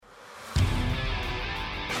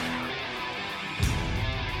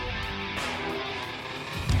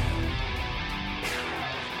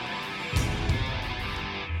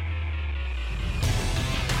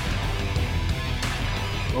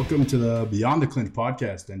welcome to the Beyond the Clinch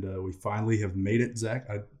podcast, and we finally have made it, Zach.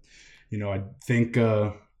 I think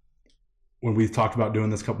when we talked about doing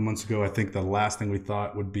this a couple months ago, I think the last thing we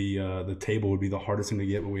thought would be the table would be the hardest thing to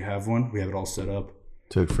get, but we have one. We have it all set up.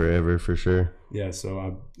 Took forever for sure. Yeah,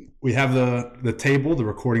 so we have the table, the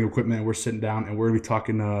recording equipment, and we're sitting down, and we're going to be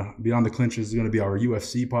talking Beyond the Clinch is going to be our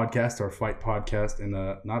UFC podcast, our fight podcast, and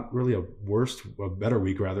not really a better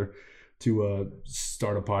week rather, to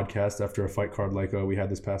start a podcast after a fight card like we had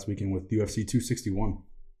this past weekend with UFC 261.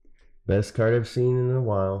 Best card I've seen in a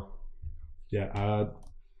while. Yeah,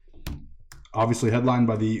 obviously headlined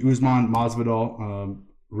by the Usman Masvidal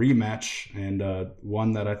rematch, and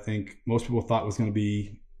one that I think most people thought was going to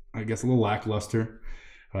be, I guess, a little lackluster.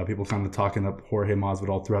 People kind of talking up Jorge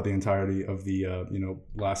Masvidal throughout the entirety of the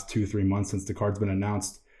last 2-3 months since the card's been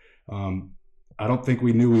announced. I don't think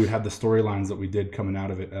we knew we would have the storylines that we did coming out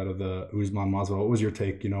of the Usman Masvidal. What was your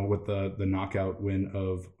take, with the knockout win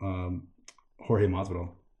of Jorge Masvidal?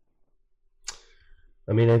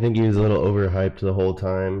 I mean, I think he was a little overhyped the whole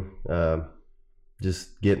time.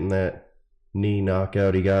 Just getting that knee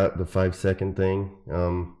knockout he got, the 5-second thing.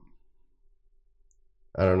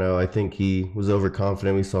 I don't know. I think he was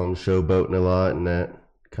overconfident. We saw him showboating a lot, and that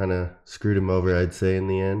kind of screwed him over, I'd say, in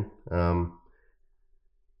the end.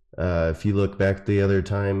 If you look back the other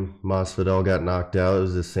time Masvidal got knocked out, it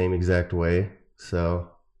was the same exact way. So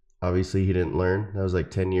obviously he didn't learn. That was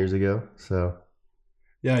like 10 years ago. So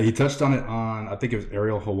yeah, he touched on it on, I think it was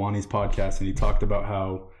Ariel Helwani's podcast, and he talked about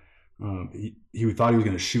how he thought he was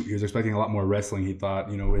going to shoot. He was expecting a lot more wrestling. He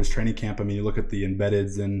thought, his training camp, I mean, you look at the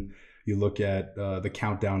embeddeds and you look at the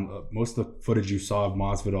countdown, most of the footage you saw of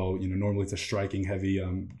Masvidal, normally it's a striking heavy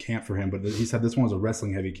camp for him, but he said this one was a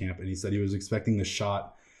wrestling heavy camp, and he said he was expecting the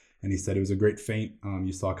shot, and he said it was a great feint.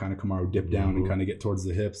 You saw kind of Kamaru dip down and kind of get towards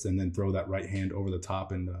the hips and then throw that right hand over the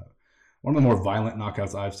top, and one of the more violent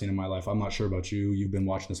knockouts I've seen in my life. I'm not sure about you. You've been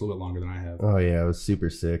watching this a little bit longer than I have. Oh yeah, it was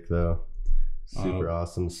super sick though. Super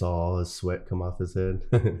awesome. Saw all his sweat come off his head.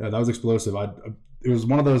 Yeah, that was explosive. It was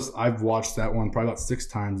one of those, I've watched that one probably about 6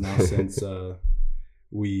 times now since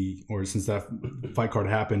since that fight card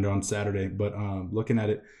happened on Saturday. But looking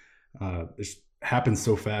at it, it happens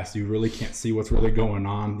so fast. You really can't see what's really going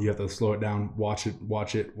on. You have to slow it down, watch it.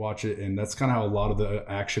 And that's kind of how a lot of the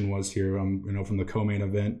action was here, from the co-main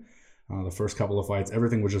event. The first couple of fights,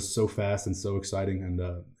 everything was just so fast and so exciting, and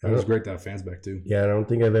it was great to have fans back too. Yeah, I don't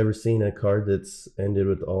think I've ever seen a card that's ended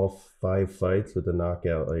with all 5 fights with a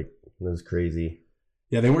knockout. Like, it was crazy.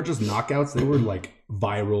 Yeah, they weren't just knockouts; they were like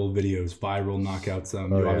viral videos, viral knockouts.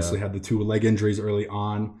 You obviously had the 2 leg injuries early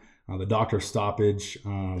on, the doctor stoppage,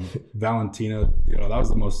 Valentina. That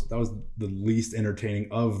was the least entertaining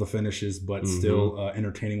of the finishes, but still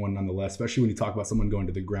entertaining one nonetheless. Especially when you talk about someone going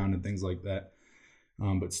to the ground and things like that.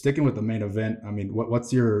 But sticking with the main event, I mean,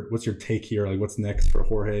 what's your take here? Like, what's next for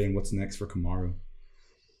Jorge and what's next for Kamaru?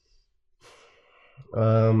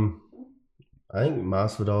 I think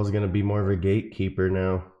Masvidal is going to be more of a gatekeeper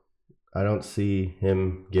now. I don't see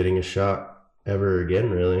him getting a shot ever again,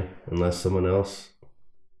 really, unless someone else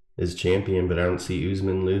is champion. But I don't see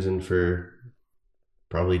Usman losing for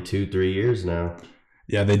probably 2-3 years now.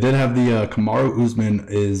 Yeah, they did have the Kamaru Usman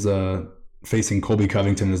is facing Colby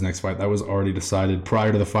Covington in his next fight. That was already decided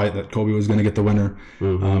prior to the fight that Colby was going to get the winner.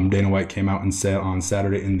 Dana White came out and said on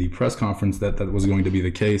Saturday in the press conference that was going to be the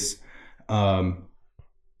case.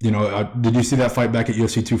 Did you see that fight back at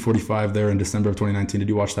UFC 245 there in December of 2019? Did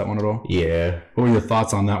you watch that one at all? Yeah. What were your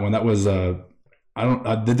thoughts on that one? That was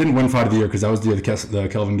they didn't win fight of the year because that was the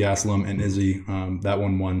Kelvin Gastelum and Izzy. That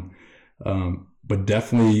one won. But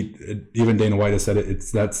definitely, even Dana White has said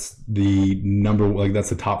that's the that's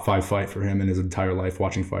the top 5 fight for him in his entire life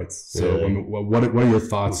watching fights. So, really? I mean, what are your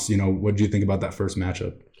thoughts? What do you think about that first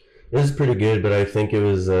matchup? It was pretty good, but I think it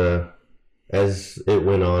was as it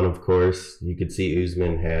went on. Of course, you could see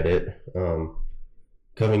Usman had it.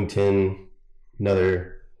 Covington,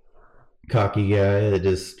 another cocky guy that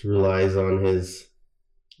just relies on his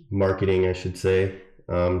marketing, I should say,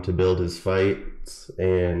 to build his fights.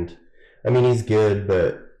 And I mean, he's good,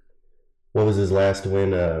 but what was his last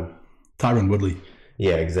win? Tyron Woodley.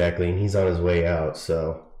 Yeah, exactly. And he's on his way out.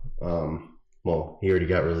 So, he already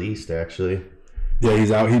got released, actually. Yeah,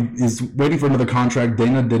 he's out. He's waiting for another contract.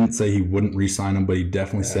 Dana didn't say he wouldn't re-sign him, but he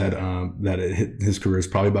definitely said that his career is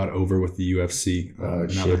probably about over with the UFC.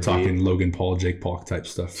 Now they're talking Logan Paul, Jake Paul type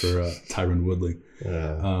stuff for Tyron Woodley.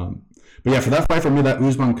 But yeah, for that fight, for me, that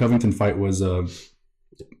Usman Covington fight was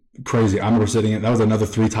crazy. I remember sitting in. That was another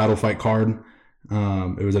 3 title fight card.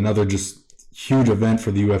 It was another just huge event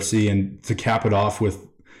for the UFC, and to cap it off with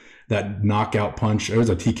that knockout punch. It was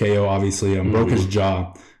a TKO, obviously. Broke his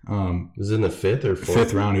jaw. It was in the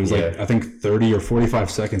fifth round. It was like, I think 30 or 45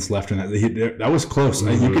 seconds left in that. That was close.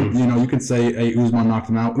 You could say, hey, Usman knocked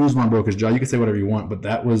him out. Usman broke his jaw. You could say whatever you want, but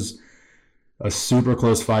that was a super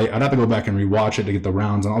close fight. I'd have to go back and rewatch it to get the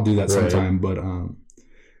rounds, and I'll do that sometime. But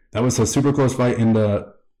that was a super close fight, and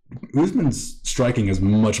Usman's striking is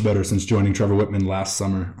much better since joining Trevor Whitman last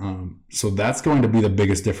summer. So that's going to be the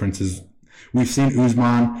biggest difference. Is we've seen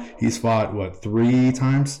Usman. He's fought 3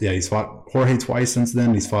 times? Yeah, he's fought Jorge twice since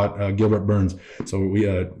then. He's fought Gilbert Burns. So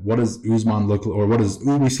what does Usman look, or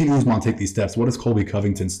we've seen Usman take these steps? What does Colby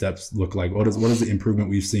Covington's steps look like? What is the improvement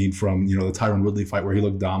we've seen from the Tyron Woodley fight where he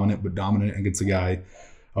looked dominant against a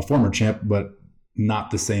former champ, but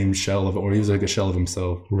not the same shell of, or he was like a shell of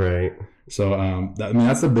himself. Right. So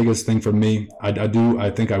that's the biggest thing for me. I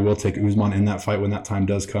think I will take Usman in that fight when that time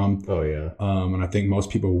does come. Oh yeah. And I think most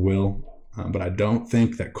people will. But I don't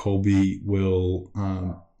think that Colby will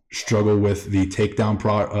struggle with the takedown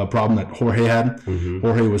problem that Jorge had.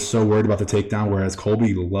 Jorge was so worried about the takedown, whereas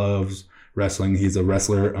Colby loves wrestling. He's a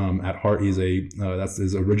wrestler at heart. He's that's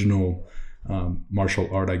his original martial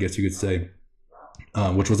art, I guess you could say,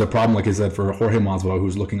 which was a problem, like I said, for Jorge Masvidal,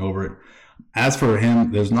 who's looking over it. As for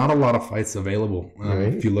him, there's not a lot of fights available.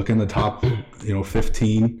 If you look in the top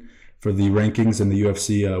 15 for the rankings in the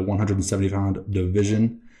UFC 170-pound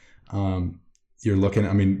division, you're looking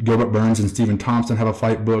at, Gilbert Burns and Stephen Thompson have a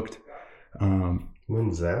fight booked.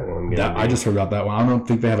 When's that one? I just heard about that one. I don't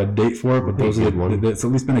think they have a date for it, but it's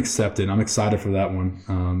at least been accepted. I'm excited for that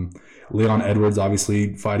one. Leon Edwards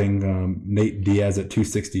obviously fighting Nate Diaz at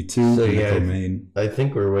 262. So I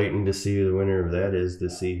think we're waiting to see who the winner of that is, to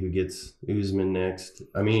see who gets Usman next.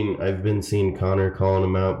 I've been seeing Conor calling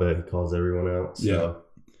him out, but he calls everyone out. So.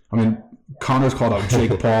 Yeah. Conor's called out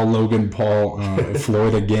Jake Paul, Logan Paul,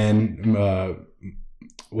 Floyd again,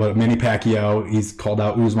 Manny Pacquiao. He's called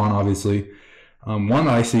out Usman, obviously. One that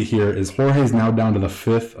I see here is Jorge's now down to the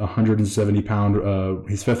 5th 170-pound.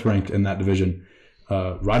 He's 5th ranked in that division.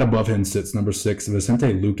 Right above him sits number 6,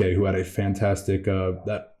 Vicente Luque, who had a fantastic,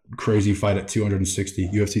 that crazy fight at 260,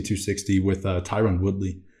 UFC 260 with Tyron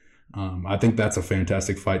Woodley. I think that's a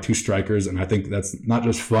fantastic fight, 2 strikers, and I think that's not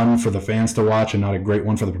just fun for the fans to watch and not a great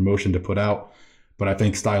one for the promotion to put out, but I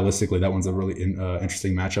think stylistically that one's a really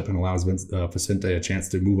interesting matchup and allows Vicente a chance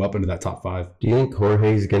to move up into that top 5. Do you think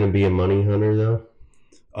Jorge's going to be a money hunter, though?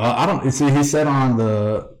 I don't. See, he said on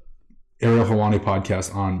the Ariel Helwani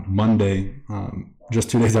podcast on Monday, just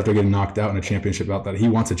 2 days after getting knocked out in a championship bout, that he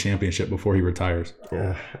wants a championship before he retires.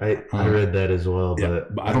 Yeah, I read that as well, but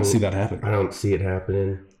I don't see that happening. I don't see it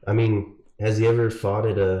happening. Has he ever fought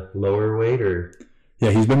at a lower weight, or? Yeah,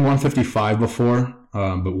 he's been 155 before,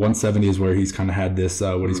 but 170 is where he's kind of had this,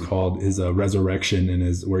 what he's called his resurrection, and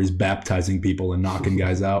where he's baptizing people and knocking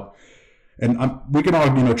guys out. And we can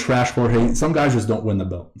all, trash Jorge. Some guys just don't win the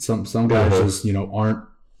belt. Some guys just, aren't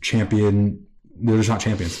champion. They're just not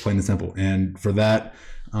champions, plain and simple. And for that,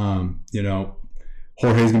 Jorge's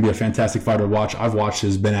going to be a fantastic fighter to watch. I've watched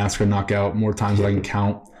his Ben Askren knockout more times than I can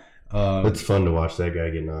count. It's fun to watch that guy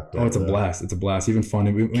get knocked out. Oh, it's a blast. It's a blast. Even fun.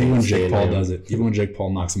 Even when Jake Paul does it. Even when Jake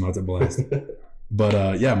Paul knocks him out, it's a blast. But,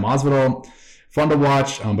 Masvidal, fun to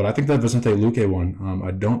watch. But I think that Vicente Luque one.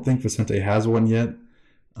 I don't think Vicente has one yet.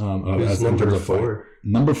 Who's number 4?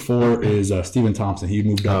 Number 4 is Stephen Thompson. He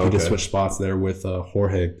moved up. He just switched spots there with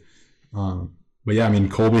Jorge. But yeah,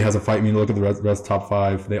 Colby has a fight. Look at the rest top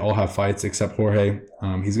 5. They all have fights except Jorge.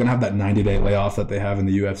 He's going to have that 90-day layoff that they have in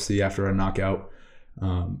the UFC after a knockout.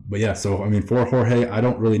 But yeah, so for Jorge, I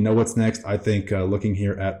don't really know what's next. I think looking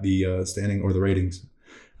here at the standing or the ratings,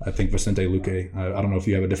 I think Vicente Luque. I don't know if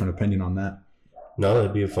you have a different opinion on that. No,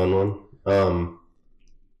 that'd be a fun one.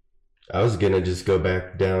 I was gonna just go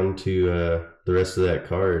back down to the rest of that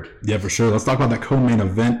card. Yeah, for sure. Let's talk about that co-main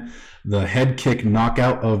event, the head kick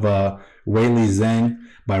knockout of Weili Zhang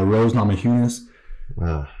by Rose Namajunas.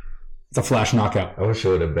 It's a flash knockout. I wish I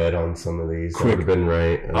would have bet on some of these. I would have been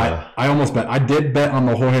right. I almost bet. I did bet on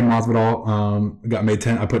the Jorge Masvidal. Got made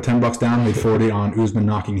 10. I put $10 down, made 40 on Usman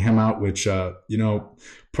knocking him out. Which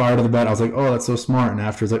prior to the bet, I was like, oh, that's so smart. And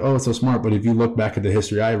after, it's like, oh, it's so smart. But if you look back at the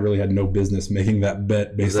history, I really had no business making that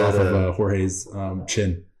bet based off of Jorge's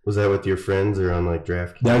chin. Was that with your friends or on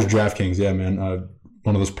DraftKings? That was DraftKings, yeah, man.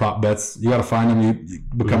 One of those prop bets. You got to find them. You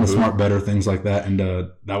become a smart bettor, things like that. And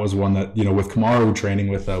that was one that, with Kamaru training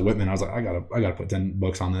with Whitman, I was like, I gotta put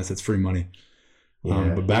 $10 on this. It's free money.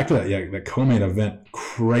 Yeah. But back to that co-main event,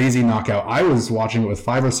 crazy knockout. I was watching it with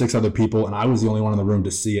 5 or 6 other people, and I was the only one in the room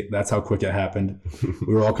to see it. That's how quick it happened.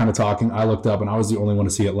 We were all kind of talking. I looked up, and I was the only one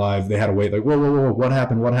to see it live. They had to wait, whoa, what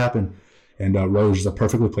happened? And Rose is a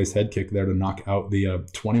perfectly placed head kick there to knock out the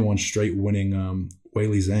 21 straight winning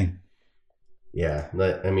Weili Zhang. Yeah,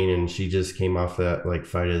 and she just came off that like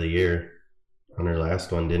fight of the year on her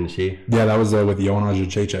last one, didn't she? Yeah, that was with Joanna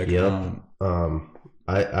Jędrzejczyk. Yep.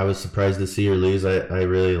 I was surprised to see her lose. I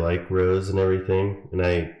really like Rose and everything, and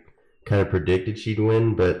I kind of predicted she'd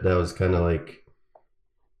win, but that was kind of like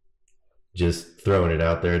just throwing it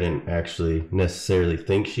out there. I didn't actually necessarily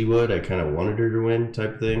think she would. I kind of wanted her to win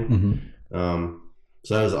type thing. Mm-hmm.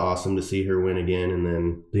 So that was awesome to see her win again, and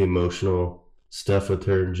then the emotional stuff with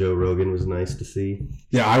her and Joe Rogan was nice to see.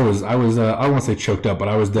 Yeah, I was I won't say choked up, but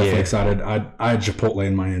I was definitely excited. I had Chipotle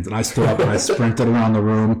in my hands, and I stood up and I sprinted around the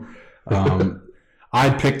room. I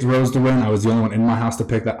picked Rose to win. I was the only one in my house to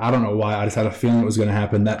pick that. I don't know why. I just had a feeling it was going to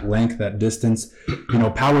happen. That length, that distance.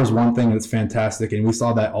 Power is one thing, and it's fantastic. And we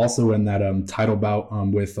saw that also in that title bout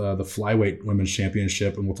with the flyweight women's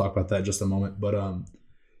championship, and we'll talk about that in just a moment. But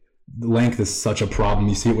the length is such a problem.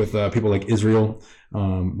 You see it with people like Israel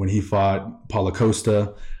when he fought Paulo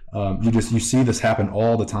Costa. You see this happen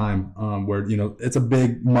all the time where it's a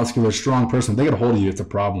big, muscular, strong person. If they get a hold of you, it's a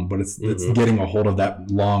problem. But it's getting a hold of that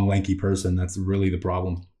long, lanky person that's really the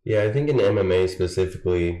problem. Yeah, I think in MMA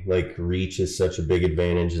specifically, like reach is such a big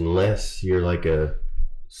advantage unless you're like a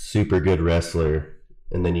super good wrestler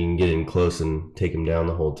and then you can get in close and take him down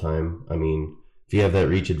the whole time. I mean, if you have that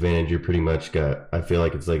reach advantage, you're pretty much I feel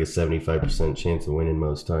like it's like a 75% chance of winning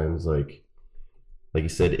most times. Like you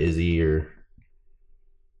said, Izzy or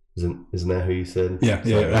isn't that who you said? Yeah.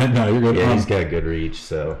 No, you're good. Yeah, he's got good reach.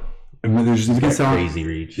 So there's crazy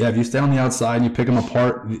reach. Yeah, if you stay on the outside and you pick them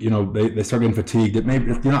apart, they start getting fatigued.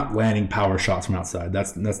 If you're not landing power shots from outside,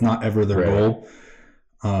 that's not ever their goal.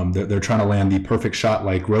 They're trying to land the perfect shot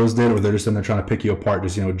like Rose did, or they're just in there trying to pick you apart.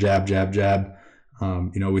 Just jab, jab, jab.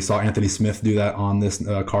 We saw Anthony Smith do that on this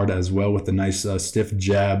card as well with the nice stiff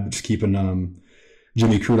jab, just keeping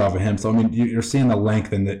Jimmy Crute off of him. So, I mean, you're seeing the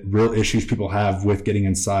length and the real issues people have with getting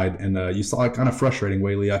inside. And you saw it kind of frustrating,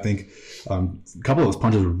 Weili. I think a couple of those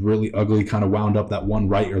punches were really ugly, kind of wound up that one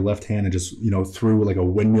right or left hand and just, threw like a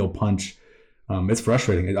windmill punch. It's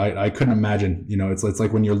frustrating. I couldn't imagine, it's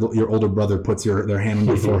like when your older brother puts their hand on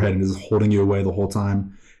your forehead and is holding you away the whole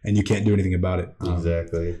time. And you can't do anything about it.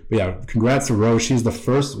 Exactly. But yeah, congrats to Rose. She's the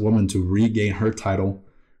first woman to regain her title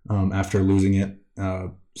after losing it.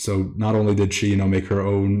 So not only did she, make her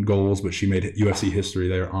own goals, but she made UFC history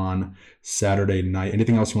there on Saturday night.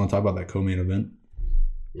 Anything else you want to talk about that co-main event?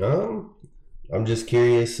 I'm just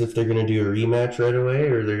curious if they're going to do a rematch right away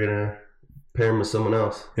or they're going to pair him with someone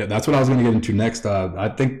else. Yeah, that's what I was going to get into next. I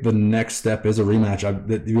think the next step is a rematch.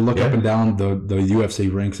 You look up and down the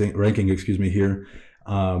UFC ranking, here.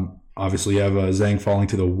 Obviously, you have Zhang falling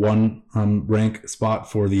to the one rank spot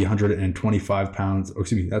for the 125 pounds. Oh,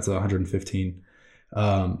 excuse me, that's 115.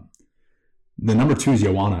 The number 2 is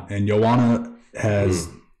Joanna, and Joanna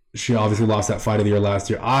she obviously lost that fight of the year last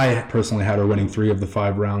year. I personally had her winning 3 of the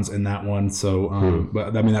 5 rounds in that one. So,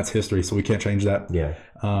 but I mean, that's history, so we can't change that. Yeah.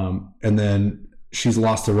 And then she's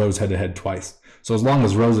lost to Rose head-to-head twice. So as long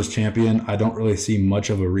as Rose is champion, I don't really see much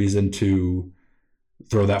of a reason to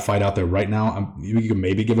throw that fight out there right now. You can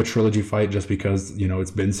maybe give a trilogy fight just because,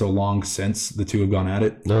 it's been so long since the two have gone at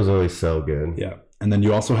it. Those always so good. Yeah. And then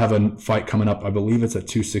you also have a fight coming up. I believe it's at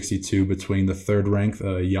 262 between the third ranked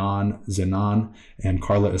Jan Zenon and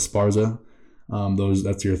Carla Esparza.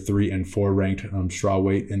 That's your 3 and 4 ranked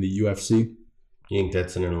strawweight in the UFC. You think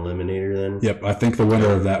that's an eliminator then? Yep. I think the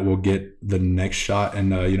winner of that will get the next shot.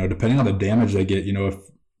 And, depending on the damage they get,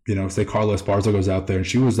 if say Carla Esparza goes out there, and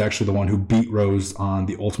she was actually the one who beat Rose on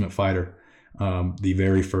the Ultimate Fighter, the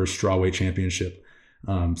very first strawweight championship.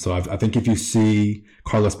 So I think if you see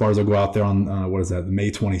Carla Esparza go out there on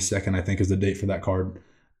May 22nd, I think is the date for that card,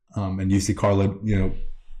 and you see Carla,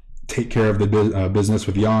 take care of the business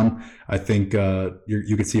with Jan, I think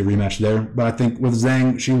you could see a rematch there. But I think with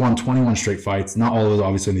Zhang, she won 21 straight fights, not all of those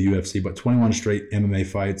obviously in the UFC, but 21 straight MMA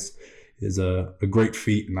fights is a great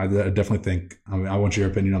feat, and I definitely think. I mean, I want your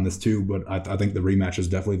opinion on this too, but I think the rematch is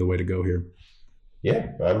definitely the way to go here.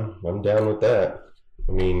 Yeah, I'm down with that.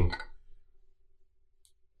 I mean,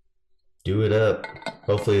 do it up.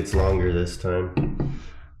 Hopefully, it's longer this time.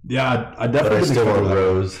 Yeah, I definitely. But I still want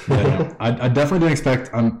Rose. Yeah, I definitely didn't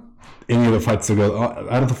expect any of the fights to go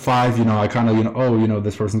out of the 5. I kind of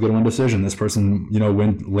this person's going to win decision. This person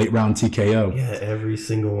win late round TKO. Yeah, every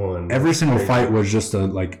single one. Every single fight was just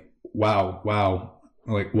wow,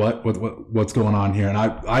 like what's going on here? And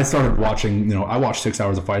I started watching, I watched 6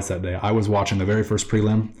 hours of fights that day. I was watching the very first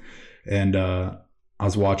prelim, and I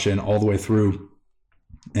was watching all the way through,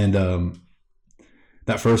 and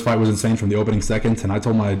that first fight was insane from the opening seconds. And I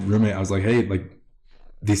told my roommate, I was like, hey,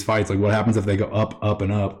 these fights. Like, what happens if they go up, up,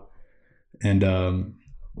 and up? And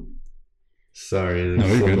sorry,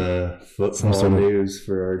 there's some football news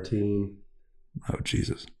for our team. Oh,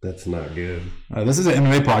 Jesus. That's not good. This is an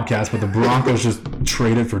MMA podcast, but the Broncos just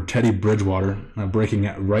traded for Teddy Bridgewater. Breaking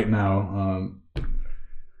it right now.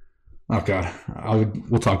 Oh, God.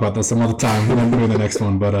 We'll talk about that some other time. We'll do the next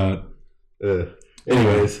one. But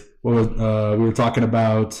anyways, we were talking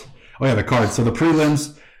about, the card. So the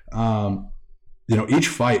prelims, each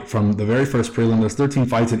fight from the very first prelim, there's 13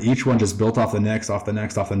 fights, and each one just built off the next, off the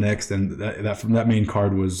next, off the next. And that main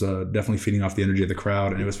card was definitely feeding off the energy of the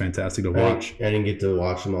crowd, and it was fantastic to watch. I didn't get to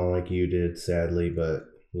watch them all like you did, sadly, but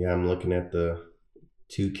yeah, I'm looking at the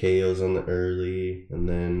 2 KOs on the early, and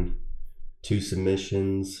then 2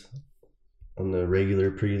 submissions on the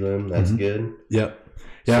regular prelim. That's good. Yep.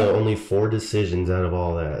 Yeah. So only 4 decisions out of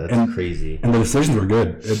all that. That's crazy. And the decisions were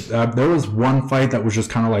good. There was one fight that was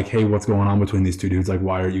just kind of like, hey, what's going on between these two dudes? Like,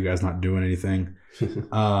 why are you guys not doing anything?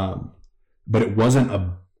 But it wasn't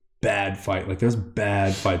a bad fight. Like, there's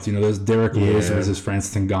bad fights. There's Derek Lewis versus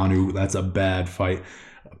Francis Ngannou. That's a bad fight.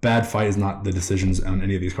 A bad fight is not the decisions on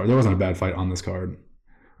any of these cards. There wasn't a bad fight on this card.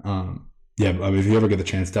 If you ever get the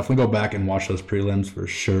chance, definitely go back and watch those prelims for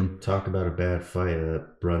sure. Talk about a bad fight,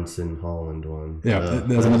 that Brunson Holland one. Yeah,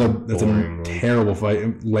 that's a terrible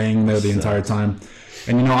fight, laying there the entire time.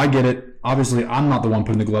 And I get it. Obviously, I'm not the one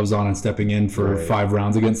putting the gloves on and stepping in for 5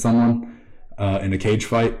 rounds against someone in a cage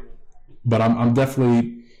fight. But I'm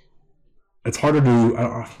definitely. It's hard to do.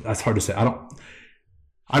 That's hard to say.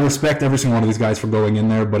 I respect every single one of these guys for going in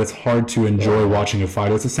there, but it's hard to enjoy watching a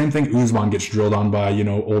fighter. It's the same thing Usman gets drilled on by,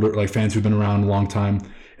 older, like, fans who've been around a long time.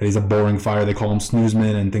 And he's a boring fighter. They call him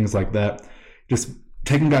snoozman and things like that. Just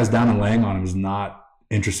taking guys down and laying on him is not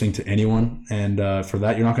interesting to anyone. And for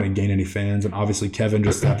that, you're not going to gain any fans. And obviously, Kevin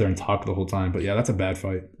just sat there and talked the whole time. But yeah, that's a bad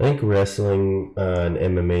fight. I think wrestling and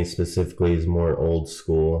MMA specifically is more old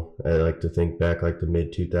school. I like to think back like the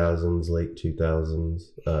mid 2000s, late 2000s,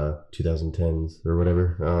 2010s or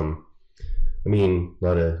whatever. A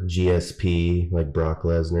lot of GSP, like Brock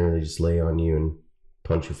Lesnar, they just lay on you and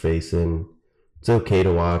punch your face in. It's okay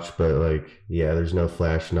to watch, but there's no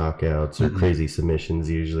flash knockouts or crazy submissions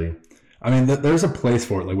usually. There's a place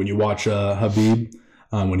for it. Like when you watch Habib,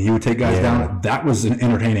 when he would take guys down, that was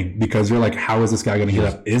entertaining because you're like, how is this guy going to get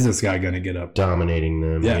up? Is this guy going to get up? Dominating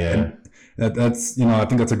them. Yeah. That's I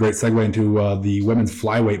think that's a great segue into the women's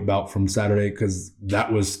flyweight bout from Saturday, because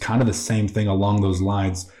that was kind of the same thing along those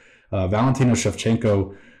lines. Valentina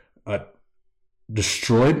Shevchenko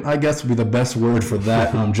destroyed, I guess would be the best word for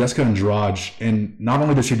that, Jessica Andrade. And not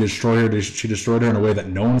only did she destroy her, she destroyed her in a way that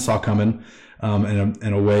no one saw coming.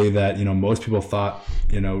 In a way that most people thought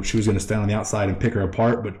she was going to stand on the outside and pick her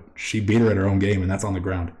apart, but she beat her at her own game, and that's on the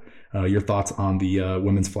ground. Your thoughts on the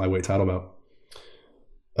women's flyweight title bout?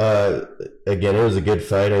 Again, it was a good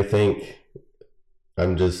fight. I think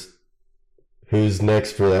who's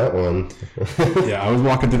next for that one? Yeah, I was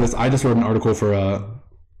walking through this. I just wrote an article for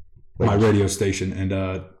my radio station, and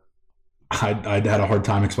I had a hard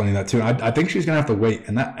time explaining that too. I think she's going to have to wait,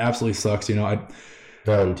 and that absolutely sucks.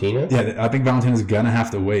 Valentina? Yeah, I think Valentina's going to have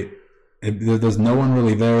to wait. There's no one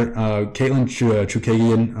really there. Caitlin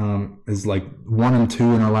Chukagian is like 1-2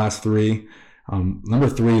 in her last 3. Number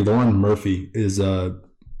 3, Lauren Murphy, is the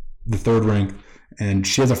 3rd ranked, and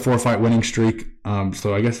she has a 4-fight winning streak.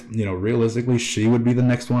 So I guess, realistically, she would be the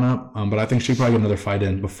next one up. But I think she'd probably get another fight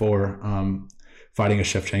in before fighting a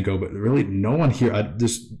Shevchenko. But really, no one here.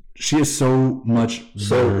 She is so much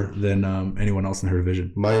better than anyone else in her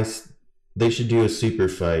division. They should do a super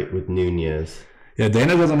fight with Nunez. Yeah,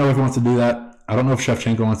 Dana doesn't know if he wants to do that. I don't know if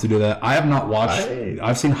Shevchenko wants to do that. I have not watched.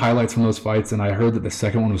 I've seen highlights from those fights, and I heard that the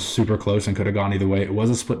second one was super close and could have gone either way. It was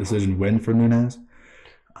a split decision win for Nunez.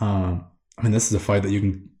 This is a fight that you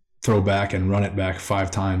can throw back and run it back 5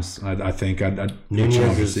 times. I think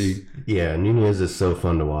Nunez is so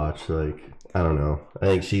fun to watch. Like, I don't know. I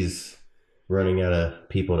think she's running out of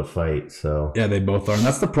people to fight. So yeah, they both are, and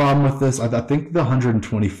that's the problem with this. I think the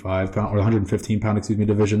 125 pound or 115 pound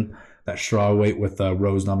division, that straw weight with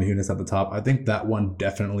Rose Namajunas at the top, I think that one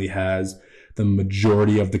definitely has the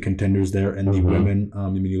majority of the contenders there in the women.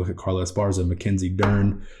 You look at Carla Esparza, Mackenzie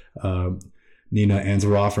Dern, Nina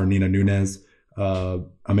Ansaroff or Nina Nunez,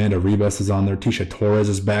 Amanda Ribas is on there. Tisha Torres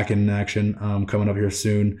is back in action, coming up here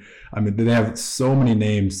soon. They have so many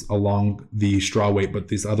names along the strawweight, but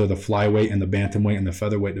the flyweight and the bantamweight and the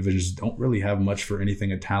featherweight divisions don't really have much for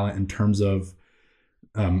anything of talent in terms of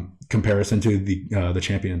comparison to the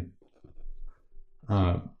champion.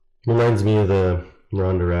 Reminds me of the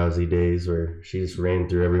Ronda Rousey days where she just ran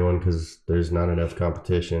through everyone because there's not enough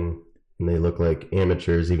competition and they look like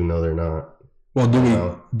amateurs even though they're not. Well,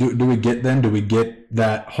 do we get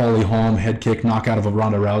that Holly Holm head kick knockout of a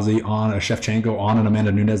Ronda Rousey on a Shevchenko on an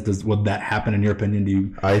Amanda Nunes? Would that happen in your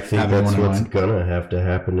opinion? I think that's what's gonna have to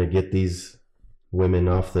happen to get these women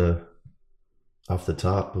off the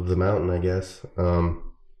top of the mountain, I guess.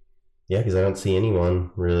 Yeah, because I don't see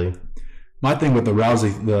anyone really. My thing with the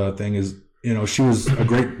Rousey thing is,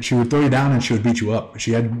 she would throw you down and she would beat you up.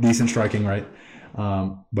 She had decent striking, right?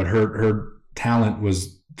 But her talent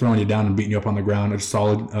was throwing you down and beating you up on the ground, a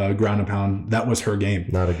solid ground and pound. That was her game.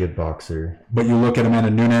 Not a good boxer. But you look at Amanda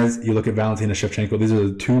Nunes, you look at Valentina Shevchenko. These are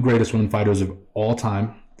the two greatest women fighters of all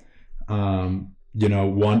time. One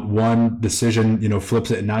decision, flips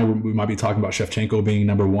it, and now we might be talking about Shevchenko being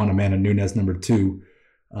number one, Amanda Nunes number two.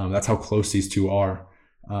 That's how close these two are.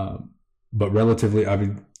 But relatively,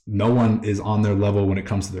 no one is on their level when it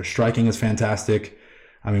comes to their striking is fantastic.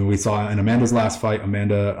 We saw in Amanda's last fight,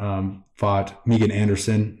 Amanda fought Megan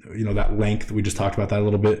Anderson. That length, we just talked about that a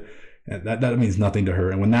little bit. That means nothing to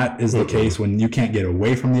her. And when that is the case, when you can't get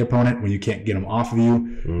away from the opponent, when you can't get them off of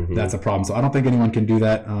you, that's a problem. So I don't think anyone can do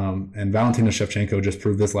that. And Valentina Shevchenko just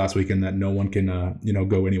proved this last weekend that no one can,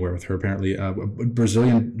 go anywhere with her. Apparently,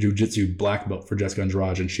 Brazilian Jiu-Jitsu black belt for Jessica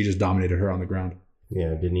Andrade, and she just dominated her on the ground.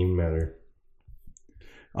 Yeah, it didn't even matter.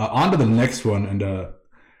 On to the next one, and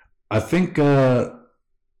I think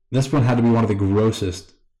this one had to be one of the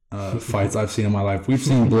grossest fights I've seen in my life. We've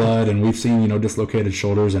seen blood and we've seen, dislocated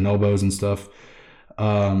shoulders and elbows and stuff.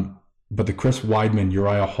 But the Chris Weidman,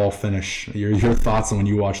 Uriah Hall finish, your thoughts on when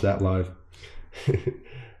you watched that live?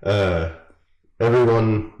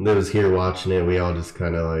 Everyone that was here watching it, we all just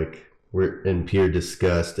kind of we're in pure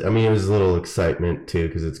disgust. It was a little excitement too,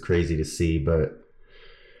 because it's crazy to see, but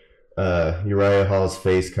Uriah Hall's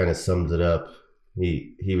face kind of sums it up.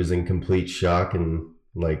 He was in complete shock and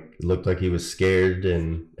looked like he was scared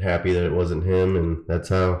and happy that it wasn't him, and that's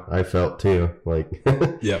how I felt too.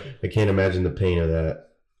 Yep. I can't imagine the pain of that.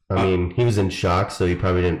 He was in shock, so he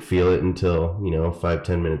probably didn't feel it until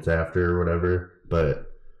 5-10 minutes after or whatever,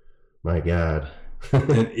 but my God.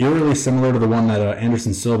 And eerily similar to the one that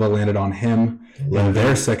Anderson Silva landed on him in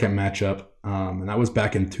their second matchup, and that was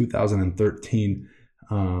back in 2013.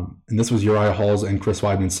 And this was Uriah Hall's and Chris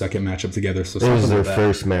Weidman's second matchup together. So it was their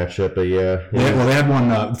first matchup, but yeah. They had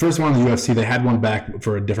one, first one in the UFC. They had one back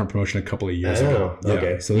for a different promotion a couple of years ago. Yeah.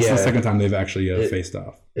 Okay. So this is the second time they've actually faced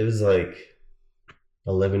off. It was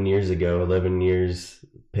 11 years ago, 11 years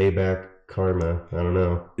payback karma. I don't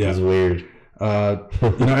know. It was weird.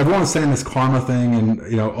 Everyone was saying this karma thing,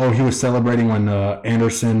 and he was celebrating when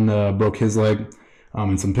Anderson broke his leg.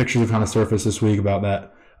 And some pictures have kind of surfaced this week about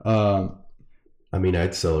that.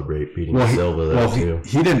 I'd celebrate beating Silva too.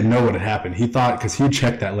 He didn't know what had happened. He thought, because he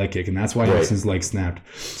checked that leg kick, and that's why Anderson's leg snapped.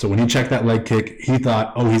 So when he checked that leg kick, he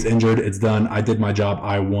thought, he's injured, it's done, I did my job,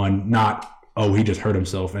 I won. Not, he just hurt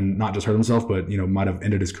himself, and not just hurt himself, but might have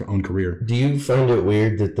ended his own career. Do you find it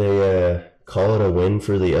weird that they call it a win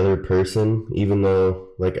for the other person, even though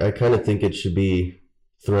I kind of think it should be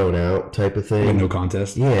thrown out type of thing? No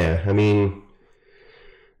contest. Yeah,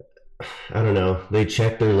 I don't know. They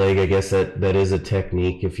check their leg. I guess that is a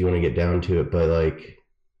technique if you want to get down to it, but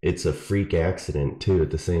it's a freak accident too at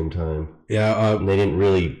the same time. Yeah. They didn't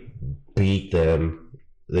really beat them.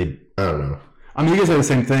 I don't know. You guys had the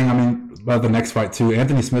same thing. About the next fight too.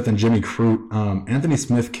 Anthony Smith and Jimmy Crute. Anthony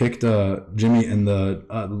Smith kicked Jimmy in the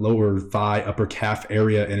lower thigh, upper calf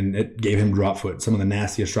area, and it gave him drop foot. Some of the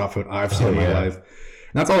nastiest drop foot I've seen in my life. And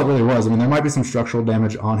that's all it really was. There might be some structural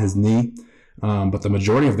damage on his knee. But the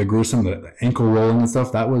majority of the gruesome, the ankle rolling and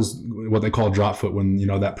stuff, that was what they call drop foot, when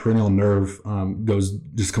that peroneal nerve goes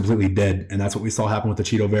just completely dead. And that's what we saw happen with the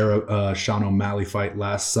Cheeto Vera Sean O'Malley fight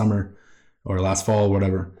last summer or last fall or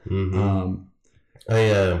whatever.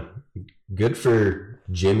 Good for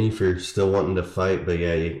Jimmy for still wanting to fight, but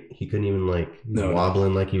yeah, he couldn't even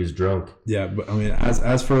wobbling like he was drunk. Yeah, but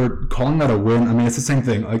as for calling that a win, it's the same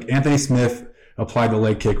thing. Anthony Smith applied the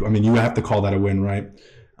leg kick. You have to call that a win, right?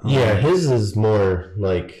 Yeah, his is more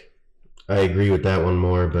I agree with that one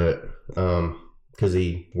more, but because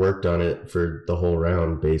he worked on it for the whole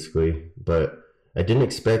round basically. But I didn't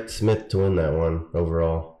expect Smith to win that one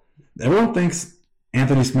overall. Everyone thinks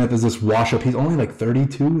Anthony Smith is this wash up. He's only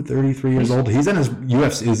 32, 33 years old. He's in his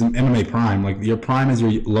UFC, his MMA prime. Your prime is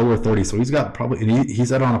your lower 30s. So he's got probably, and he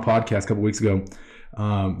said on a podcast a couple weeks ago,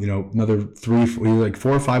 another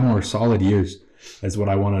 4 or 5 more solid years. Is what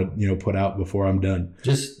I want to put out before I'm done.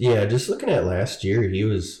 Just looking at last year, he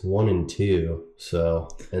was 1-2. So,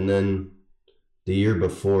 and then the year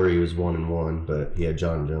before he was 1-1, but he had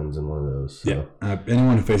John Jones in one of those. So. Yeah,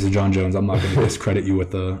 anyone who faces John Jones, I'm not going to discredit you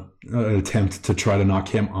with an attempt to try to knock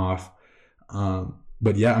him off.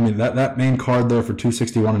 But yeah, I mean, that main card there for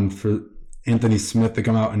 261 and for Anthony Smith to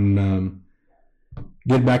come out and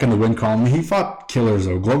get back in the win column. He fought killers,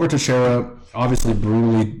 though. Glover Teixeira obviously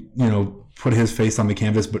brutally, put his face on the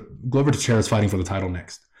canvas, but Glover Teixeira is fighting for the title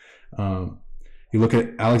next. You look at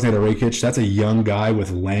Alexander Rakic, that's a young guy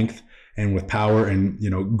with length and with power and,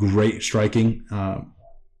 great striking.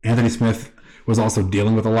 Anthony Smith was also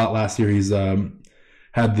dealing with a lot last year. He's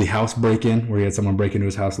had the house break-in where he had someone break into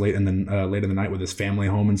his house late in the night with his family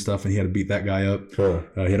home and stuff, and he had to beat that guy up. Huh.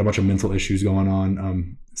 He had a bunch of mental issues going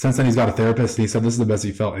on. Since then, he's got a therapist, and he said this is the best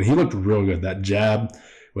he felt, and he looked real good. That jab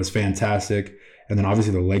was fantastic, and then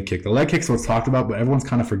obviously the leg kick. The leg kick's what's talked about, but everyone's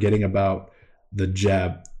kind of forgetting about the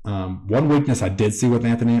jab. One weakness I did see with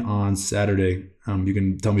Anthony on Saturday, you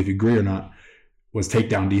can tell me if you agree or not, was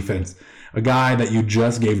takedown defense. A guy that you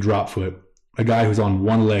just gave drop foot, a guy who's on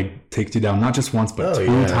one leg takes you down not just once but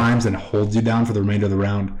two times and holds you down for the remainder of the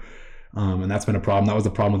round. And that's been a problem. That was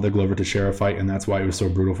the problem with the Glover Teixeira fight, and that's why it was so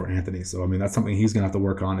brutal for Anthony. So, I mean, that's something he's going to have to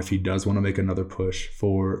work on if he does want to make another push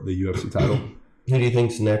for the UFC title. Who do you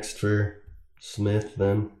think's next for Smith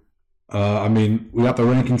then? I mean, we got the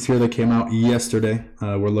rankings here that came out yesterday.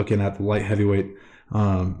 We're looking at the light heavyweight.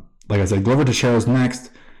 Like I said, Glover Teixeira's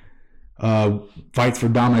next. Fights for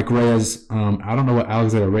Dominic Reyes. I don't know what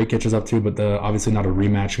Alexander Rakic is up to, but obviously not a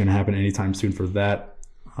rematch going to happen anytime soon for that.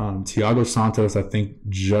 Thiago Santos, I think,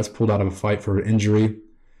 just pulled out of a fight for injury.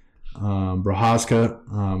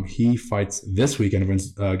 Prochazka, he fights this weekend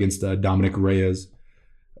against Dominic Reyes.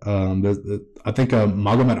 I think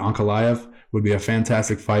Magomed Ankalaev would be a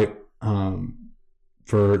fantastic fight.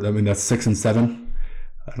 That's 6 and 7.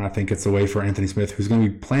 And I think it's a way for Anthony Smith, who's going to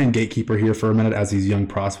be playing gatekeeper here for a minute as these young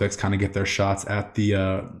prospects kind of get their shots at the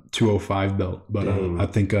 205 belt. But I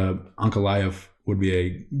think Ankalaev would be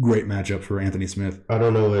a great matchup for Anthony Smith. I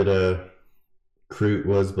don't know what Crute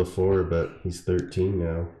was before, but he's 13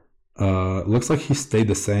 now. Looks like he stayed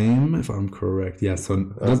the same, if I'm correct. Yeah,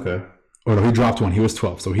 so okay. Or no, he dropped one. He was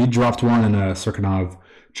 12. So he dropped one and Serkinov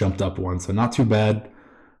jumped up one. So not too bad.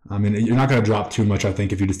 I mean, you're not going to drop too much, I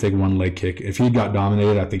think, if you just take one leg kick. If he got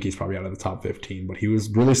dominated, I think he's probably out of the top 15. But he was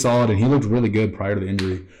really solid, and he looked really good prior to the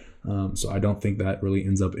injury. So I don't think that really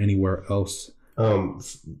ends up anywhere else.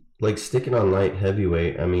 Like sticking on light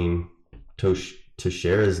heavyweight, I mean,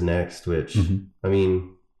 Teixeira's next, which, I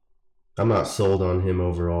mean, I'm not sold on him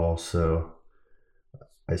overall. So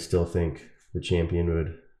I still think the champion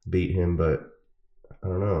would beat him. But I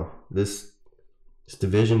don't know. This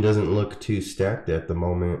division doesn't look too stacked at the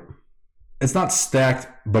moment. It's not stacked,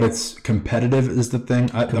 but it's competitive is the thing.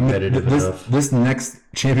 This next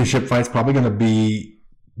championship fight's probably going to be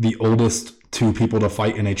the oldest two people to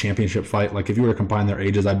fight in a championship fight. Like, if you were to combine their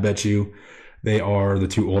ages, I bet you they are the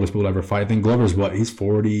two oldest people to ever fight. I think Glover's he's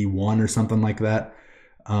 41 or something like that.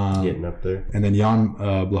 Getting up there. And then Jan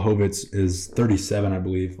Blachowicz is 37, I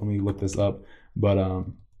believe. Let me look this up. But,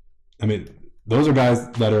 I mean, those are guys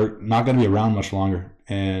that are not going to be around much longer.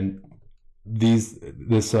 And this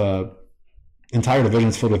entire division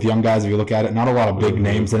is filled with young guys. If you look at it, not a lot of big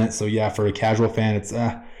names in it. So, yeah, for a casual fan, it's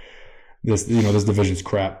this division's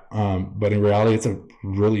crap. But in reality, it's a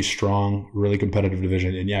really strong, really competitive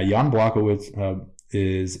division. And, yeah, Jan Blachowicz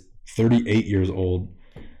is 38 years old,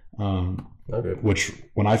 which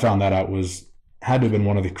when I found that out had to have been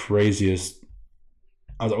one of the craziest.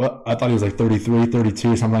 I thought he was like 33,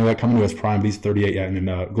 32, something like that, coming to his prime. But he's 38 yet, and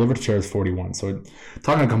then Glover Teixeira is 41. So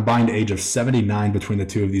talking a combined age of 79 between the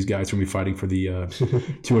two of these guys who will be fighting for the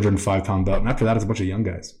 205-pound belt. And after that, it's a bunch of young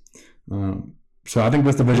guys. So I think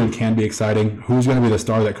this division can be exciting. Who's going to be the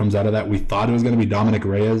star that comes out of that? We thought it was going to be Dominic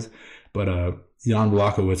Reyes, but Jan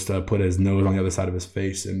Blachowicz put his nose on the other side of his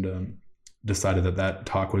face and decided that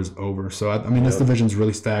talk was over. So, I mean, this division's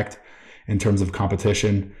really stacked in terms of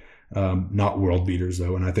competition. Not world beaters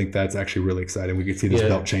though, and I think that's actually really exciting. We could see this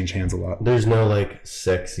belt change hands a lot. There's no like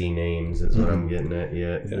sexy names is what I'm getting at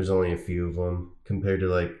yet. There's only a few of them compared to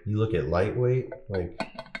like you look at lightweight, like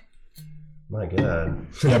my god.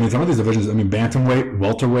 Yeah, I mean some of these divisions. I mean bantamweight,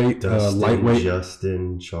 welterweight, lightweight.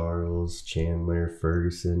 Justin, Charles, Chandler,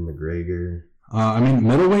 Ferguson, McGregor. I mean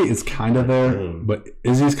middleweight is kind of there, but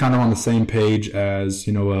Izzy's kind of on the same page as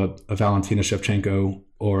a Valentina Shevchenko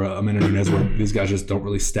or a Amanda Nunes, where these guys just don't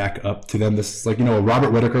really stack up to them. This is like, a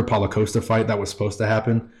Robert Whittaker, Paulo Costa fight that was supposed to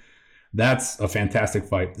happen. That's a fantastic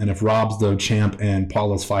fight. And if Rob's the champ and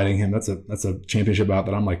Paulo's fighting him, that's a championship bout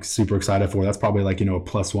that I'm like super excited for. That's probably like, a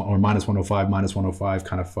 +1 or -105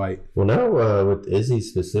 kind of fight. Well, now with Izzy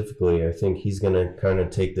specifically, I think he's going to kind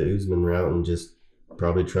of take the Usman route and just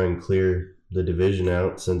probably try and clear the division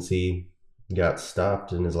out since he got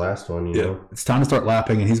stopped in his last one, you know? It's time to start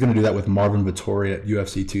lapping, and he's going to do that with Marvin Vettori at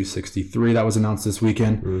UFC 263. That was announced this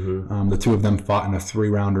weekend. Mm-hmm. The two of them fought in a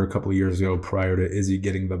 3-rounder a couple of years ago prior to Izzy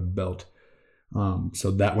getting the belt.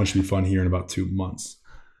 So that one should be fun here in about 2 months.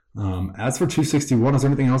 As for 261, is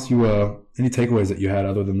there anything else any takeaways that you had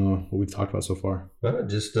other than what we've talked about so far?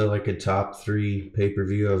 Just like a top 3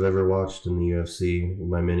 pay-per-view I've ever watched in the UFC in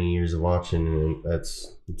my many years of watching, and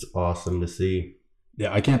it's awesome to see.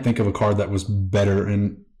 Yeah, I can't think of a card that was better,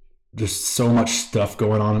 and just so much stuff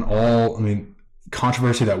going on, and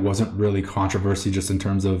controversy that wasn't really controversy, just in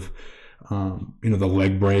terms of the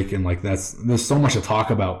leg break, and like there's so much to talk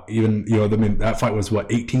about. Even that fight was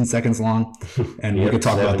 18 seconds long, and we could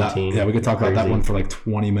talk about that. Yeah, we could talk about that one for like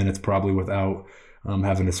 20 minutes probably without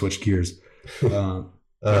having to switch gears. That's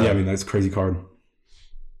a crazy card.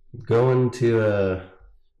 Going to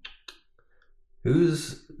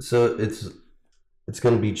it's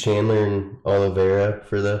going to be Chandler and Oliveira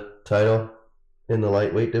for the title in the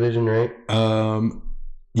lightweight division, right?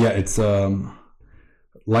 It's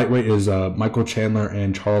lightweight is Michael Chandler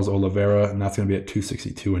and Charles Oliveira, and that's going to be at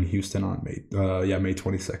 262 in Houston on May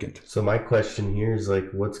 22nd. So my question here is like,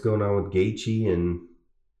 what's going on with Gaethje? And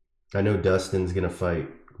I know Dustin's going to fight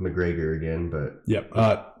McGregor again, but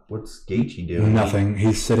what's Gaethje doing? Nothing.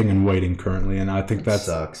 He's sitting and waiting currently, and I think that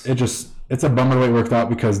sucks. It's a bummer the way it worked out,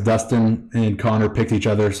 because Dustin and Conor picked each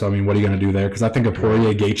other. So what are you going to do there? Because I think a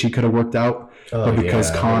Poirier Gaethje could have worked out, but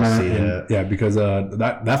because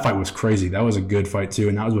that fight was crazy. That was a good fight too,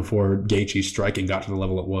 and that was before Gaethje's striking got to the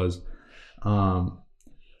level it was.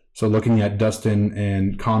 So looking at Dustin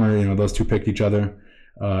and Conor, those two picked each other,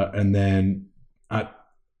 and then I'm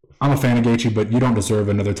a fan of Gaethje, but you don't deserve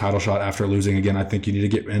another title shot after losing again. I think you need to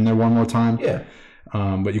get in there one more time. Yeah.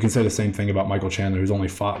 But you can say the same thing about Michael Chandler, who's only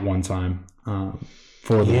fought one time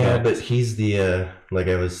for the belt. But he's the like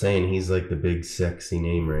I was saying, he's like the big sexy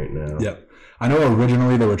name right now. Yeah, I know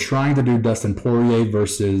originally they were trying to do Dustin Poirier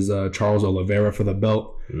versus Charles Oliveira for the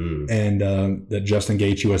belt, and that Justin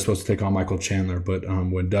Gaethje was supposed to take on Michael Chandler. But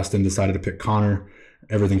when Dustin decided to pick Conor,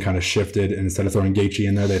 everything kind of shifted, and instead of throwing Gaethje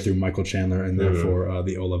in there, they threw Michael Chandler in there for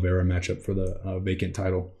the Oliveira matchup for the vacant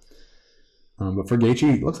title. But for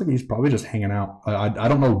Gaethje, it looks like he's probably just hanging out. I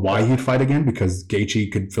don't know why he'd fight again, because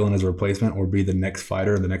Gaethje could fill in as a replacement or be the next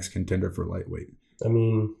fighter, the next contender for lightweight. I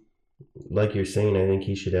mean, like you're saying, I think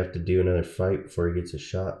he should have to do another fight before he gets a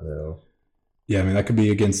shot, though. Yeah, that could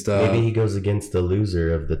be against... maybe he goes against the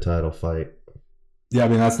loser of the title fight. Yeah,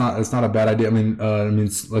 that's not a bad idea.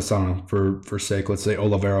 Let's, I don't know, for sake, let's say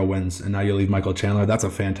Oliveira wins, and now you leave Michael Chandler. That's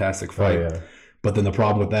a fantastic fight. Oh, yeah. But then the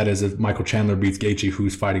problem with that is if Michael Chandler beats Gaethje,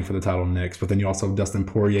 who's fighting for the title next. But then you also have Dustin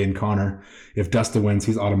Poirier and Conor. If Dustin wins,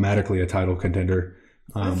 he's automatically a title contender.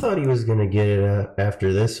 I thought he was going to get it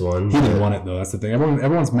after this one. He didn't want it, though. That's the thing.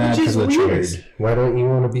 Everyone's mad because of the choice. Why don't you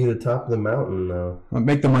want to be the top of the mountain, though?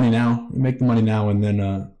 Make the money now. Make the money now, and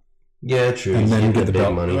then... yeah, true. And then you get the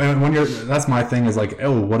belt. Money. That's my thing is like,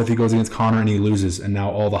 what if he goes against Conor and he loses, and now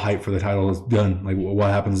all the hype for the title is done? Like, what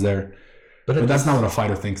happens there? But that's not what a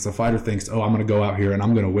fighter thinks. The fighter thinks, I'm going to go out here and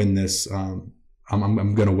I'm going to win this. I'm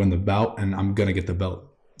going to win the bout, and I'm going to get the belt.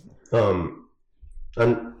 I'm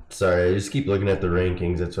sorry. I just keep looking at the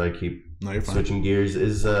rankings. That's why I keep switching gears.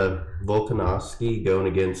 Is Volkanovski going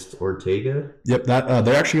against Ortega? Yep.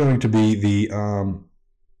 They're actually going to be the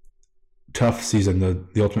tough season,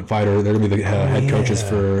 the Ultimate Fighter. They're going to be the head coaches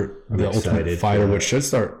for the Ultimate Fighter, which should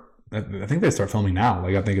start. I think they start filming now.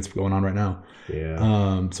 I think it's going on right now.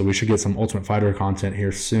 Yeah. So we should get some Ultimate Fighter content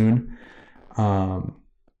here soon.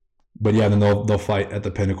 But yeah, then they'll fight at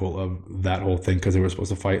the pinnacle of that whole thing, because they were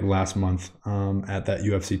supposed to fight last month at that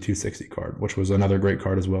UFC 260 card, which was another great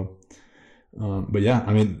card as well. But yeah,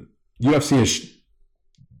 UFC is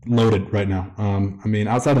loaded right now.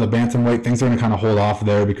 Outside of the bantamweight, things are going to kind of hold off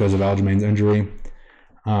there because of Aljamain's injury,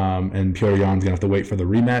 and Petr Yan's going to have to wait for the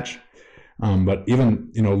rematch. But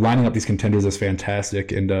even, lining up these contenders is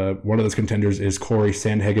fantastic. And one of those contenders is Corey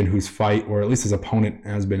Sandhagen, whose fight, or at least his opponent,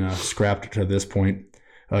 has been scrapped to this point.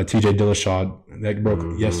 TJ Dillashaw, that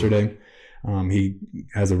broke yesterday. He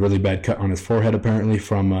has a really bad cut on his forehead, apparently,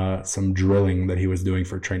 from some drilling that he was doing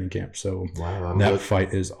for training camp. So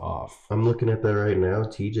fight is off. I'm looking at that right now.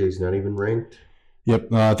 TJ's not even ranked.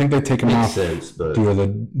 Yep. I think they take him off due to the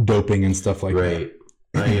doping and stuff like that.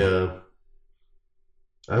 Right.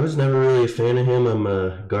 I was never really a fan of him. I'm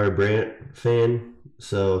a Garbrandt fan,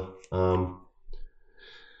 so kind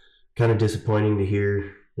of disappointing to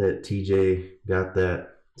hear that TJ got that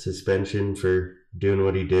suspension for doing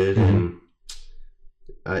what he did, and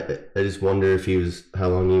I just wonder if how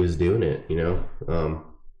long he was doing it. I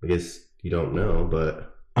guess you don't know,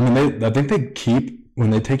 but I mean, I think they keep, when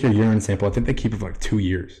they take your urine sample, I think they keep it for like 2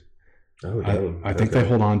 years. Oh, dang. I think they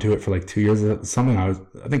hold on to it for like 2 years. Something I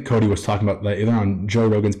think Cody was talking about, like either on Joe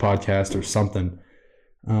Rogan's podcast or something.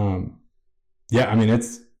 Yeah, I mean,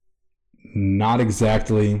 it's not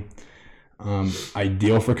exactly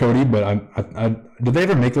ideal for Cody, but I did they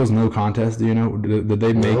ever make those no contest? Do you know? Did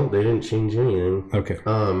they make? No, they didn't change anything. Okay.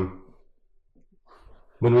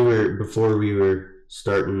 Before we were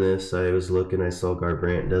starting this, I was looking. I saw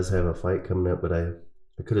Garbrandt does have a fight coming up, but I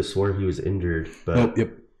could have swore he was injured. But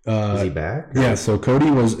yep. Is he back? Yeah. So Cody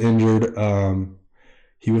was injured.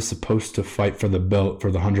 He was supposed to fight for the belt,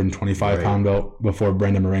 for the 125-pound belt, before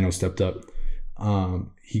Brandon Moreno stepped up.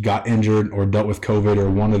 He got injured or dealt with COVID or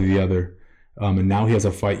one or the other. And now he has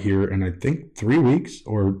a fight here in, I think, 3 weeks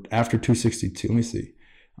or after 262. Let me see.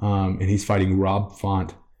 And he's fighting Rob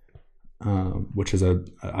Font, which is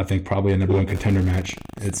I think probably a number one contender match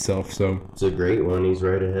itself. So it's a great one. He's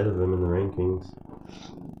right ahead of him in the rankings.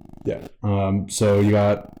 Yeah. So you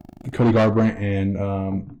got Cody Garbrandt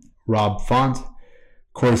and Rob Font.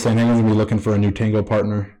 Corey Sandhagen's going to be looking for a new tango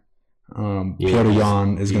partner. Piotr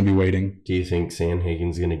Jan is going to be waiting. Do you think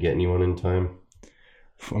Sandhagen's going to get anyone in time?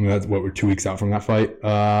 I mean, that's what, we're 2 weeks out from that fight.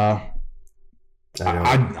 I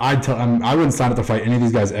wouldn't sign up to fight any of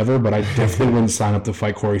these guys ever, but I definitely wouldn't sign up to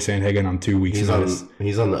fight Corey Sandhagen on 2 weeks. He's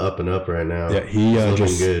on the up and up right now. Yeah,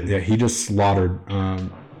 he just slaughtered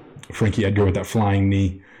Frankie Edgar with that flying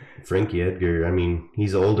knee. Frankie Edgar, I mean,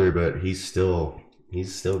 he's older, but he's still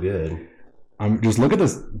good. Just look at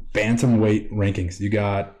this bantamweight rankings. You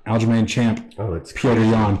got Aljamain Champ, Piotr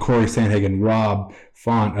Jan, Corey Sandhagen, Rob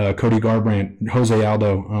Font, Cody Garbrandt, Jose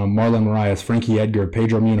Aldo, Marlon Moraes, Frankie Edgar,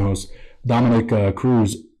 Pedro Munoz, Dominic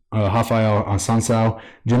Cruz, Rafael Sansao,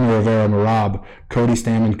 Jimmy Rivera, Marab, Cody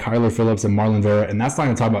Stammen, Kyler Phillips, and Marlon Vera. And that's not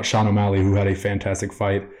going to talk about Sean O'Malley, who had a fantastic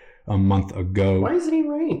fight a month ago. Why isn't he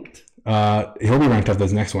ranked? He'll be ranked after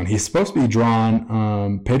this next one. He's supposed to be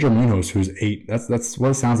drawn Pedro Munoz, who's 8. That's what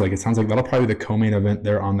it sounds like. It sounds like that'll probably be the co-main event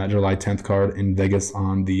there on that July 10th card in Vegas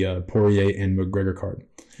on the Poirier and McGregor card.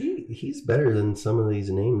 He's better than some of these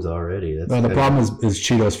names already. The problem is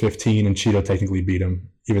Cheeto's 15, and Cheeto technically beat him,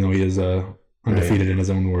 even though he is undefeated in his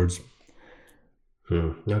own words.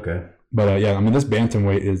 Okay. But yeah, I mean, this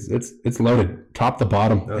bantamweight it's loaded top to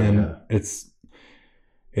bottom, it's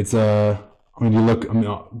I mean, you look. I mean,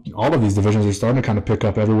 all of these divisions are starting to kind of pick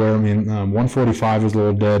up everywhere. I mean, 145 is a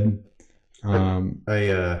little dead.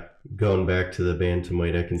 Going back to the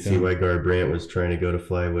bantamweight, I can see why Garbrandt was trying to go to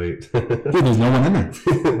flyweight. Dude, there's no one in there.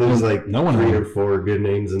 There's like no one 3 or 4 good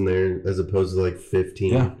names in there, as opposed to like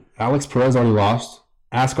 15. Yeah, Alex Perez already lost.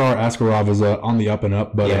 Askar Askarov is on the up and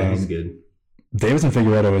up, but he's good. Davison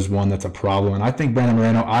Figueiredo is one that's a problem, and I think Brandon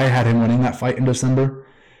Moreno. I had him winning that fight in December.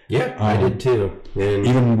 Yeah, I did too. And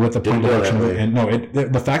even with the point deduction, and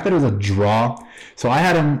the fact that it was a draw. So I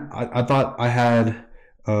had him. I thought I had,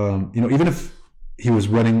 even if he was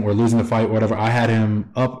winning or losing the fight, whatever, I had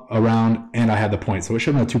him up, around, and I had the point. So it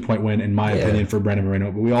should have been a 2-point win, in my opinion, for Brandon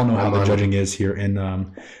Moreno. But we all know how the judging is here in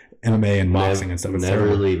MMA and boxing and stuff.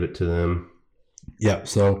 Never leave it to them. Yeah.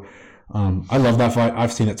 So I love that fight.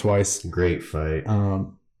 I've seen it twice. Great fight.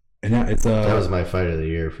 And yeah, it's that was my fight of the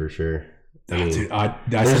year for sure. I mean, dude,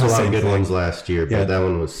 there's a lot of good ones last year, but that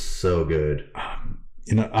one was so good.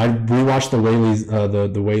 I rewatched the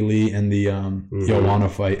Weili and the Joanna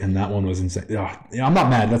fight, and that one was insane. I'm not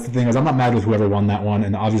mad. That's the thing, is I'm not mad with whoever won that one,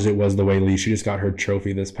 and obviously it was the Weili. She just got her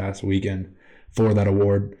trophy this past weekend for that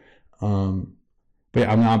award. But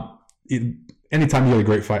yeah, I'm not. Anytime you get a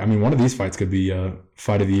great fight, I mean, one of these fights could be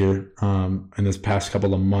fight of the year in this past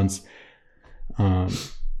couple of months.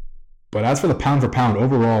 But as for the pound for pound,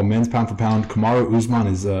 overall, men's pound for pound, Kamaru Usman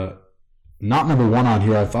is not number 1 on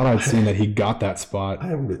here. I thought I'd seen that he got that spot.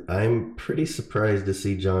 I'm pretty surprised to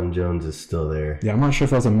see John Jones is still there. Yeah, I'm not sure if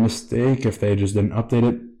that was a mistake, if they just didn't update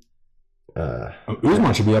it.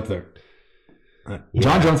 Usman should be up there.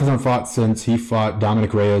 John Jones hasn't fought since he fought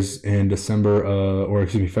Dominic Reyes in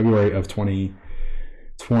February of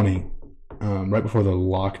 2020, right before the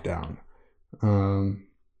lockdown.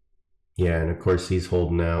 Yeah, and of course he's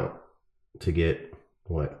holding out to get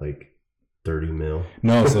like 30 mil.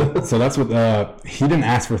 No, so that's what he didn't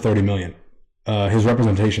ask for 30 million. His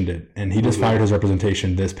representation did, and he just fired his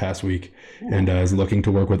representation this past week, and is looking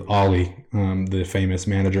to work with Ali, the famous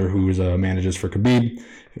manager who manages for Khabib,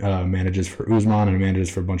 manages for Usman, and manages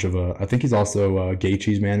for a bunch of I think he's also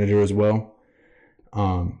Gaethje's manager as well.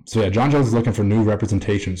 So yeah, John Jones is looking for new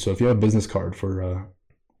representation. So if you have a business card for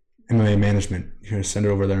MMA management, you can send it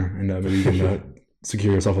over there, and maybe you can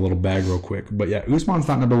secure yourself a little bag real quick. But yeah, Usman's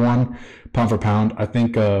not number 1 pound for pound. I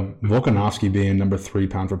think Volkanovski being number 3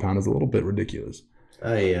 pound for pound is a little bit ridiculous.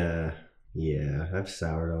 I've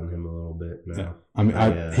soured on him a little bit now. Yeah. I mean,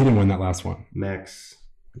 he didn't win that last one. Max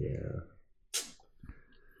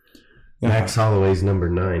Holloway's number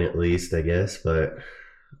 9 at least, I guess, but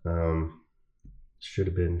should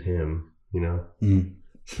have been him, you know.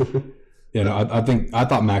 I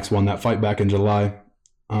thought Max won that fight back in July.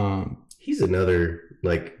 He's another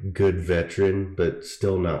like good veteran, but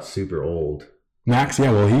still not super old. Max,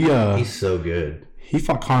 he's so good. He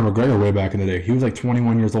fought Conor McGregor way back in the day. He was like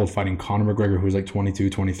 21 years old fighting Conor McGregor, who was like 22,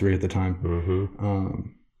 23 at the time. Mm-hmm.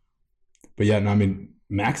 But yeah, no, I mean,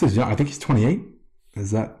 Max is young. I think he's 28.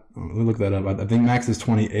 Is that? Let me look that up. I think Max is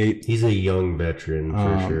 28. He's a young veteran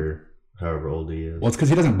for sure, however old he is. Well, it's because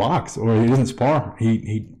he doesn't box or he doesn't spar.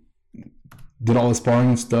 He did all the sparring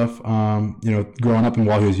and stuff, growing up and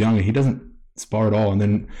while he was young, and he doesn't spar at all. And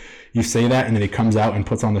then you say that, and then he comes out and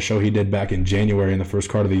puts on the show he did back in January in the first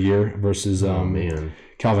card of the year versus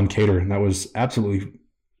Calvin Cater, and that was absolutely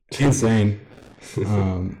insane.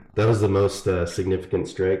 That was the most significant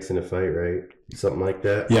strikes in a fight, right? Something like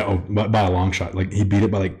that. Yeah, by a long shot. Like he beat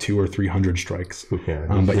it by like 200 or 300 strikes.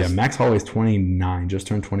 Yeah, Max Holloway's 29, just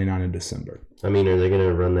turned 29 in December. I mean, are they going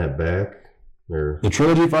to run that back? Or the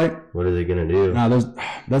trilogy fight? What are they going to do? No,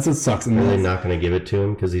 that's what sucks. Are they not going to give it to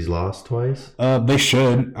him because he's lost twice? They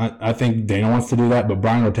should. I think Dana wants to do that, but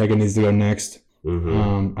Brian Ortega needs to go next.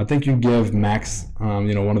 Mm-hmm. I think you give Max,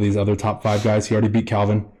 one of these other top 5 guys. He already beat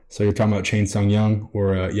Calvin. So you're talking about Chain Sung Young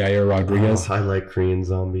or Yair Rodriguez. I like Korean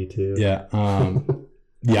Zombie too. Yeah.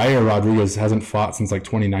 Yair Rodriguez hasn't fought since like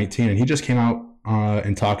 2019, and he just came out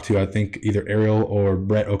and talked to, I think, either Ariel or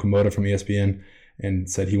Brett Okamoto from ESPN and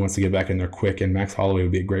said he wants to get back in there quick, and Max Holloway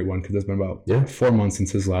would be a great one because it's been about 4 months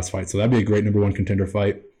since his last fight. So that'd be a great number 1 contender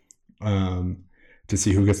fight to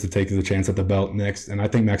see who gets to take the chance at the belt next. And I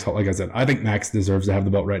think Max, like I said, I think Max deserves to have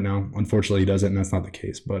the belt right now. Unfortunately, he doesn't, and that's not the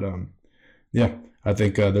case. But I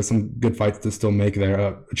think there's some good fights to still make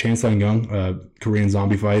there. Chan Sung Young, Korean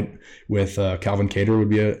Zombie fight with Calvin Cater would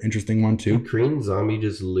be an interesting one too. Did Korean Zombie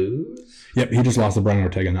just lose? Yep, he just lost to Brian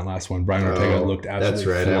Ortega in that last one. Brian Ortega looked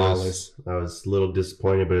absolutely flawless. I was a little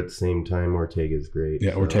disappointed, but at the same time, Ortega's great.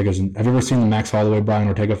 Yeah, so. Ortega's. Have you ever seen the Max Holloway Brian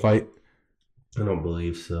Ortega fight? I don't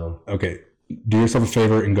believe so. Okay, do yourself a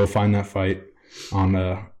favor and go find that fight on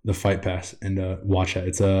the Fight Pass and watch it.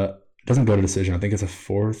 It doesn't go to decision. I think it's a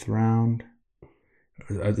 4th round.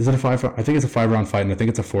 Is it a 5? I think it's a 5-round fight, and I think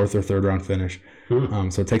it's a 4th or 3rd round finish.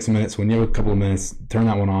 So it takes a minute. So when you have a couple of minutes, turn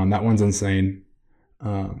that one on. That one's insane.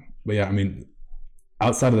 But yeah, I mean,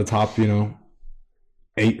 outside of the top,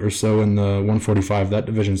 8 or so in the 145, that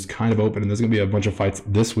division's kind of open, and there's going to be a bunch of fights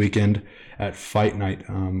this weekend at Fight Night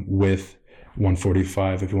with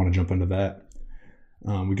 145. If you want to jump into that,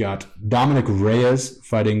 we got Dominic Reyes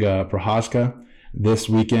fighting Prochazka this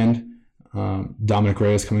weekend. Dominic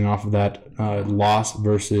Reyes coming off of that loss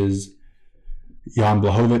versus Jan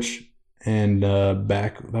Blachowicz, and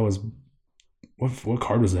back that was what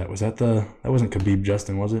card was that? Was that that wasn't Khabib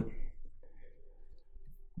Justin, was it?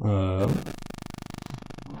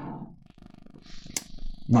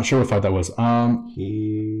 Not sure what fight that was.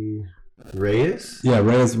 Reyes? Yeah,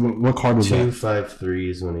 Reyes. What card was 253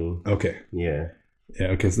 is when he. Okay. Yeah. Yeah.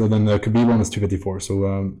 Okay. So then the Khabib one was 254.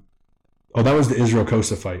 So that was the Israel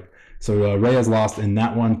Costa fight. So Reyes lost in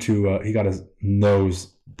that one to he got his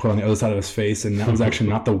nose put on the other side of his face, and that was actually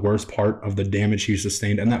not the worst part of the damage he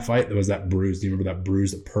sustained in that fight. There was that bruise. Do you remember that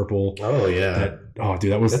bruise, the purple? Oh yeah.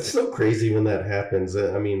 That's so crazy when that happens.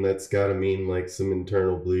 I mean, that's got to mean like some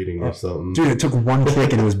internal bleeding or something. Dude, it took one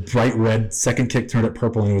kick and it was bright red. Second kick turned it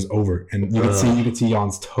purple and it was over. And you could see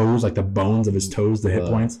Jan's toes, like the bones of his toes, the hip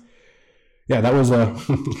points. Yeah, that was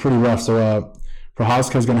pretty rough. So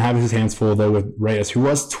Prochazka's going to have his hands full, though, with Reyes, who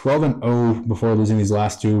was 12-0 before losing these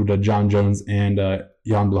last two to John Jones and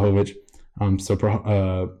Jan Blachowicz. So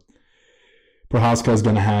Prochazka's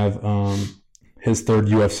going to have his 3rd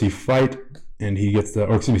UFC fight, and he gets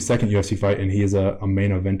second UFC fight, and he is a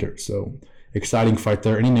main eventer. So exciting fight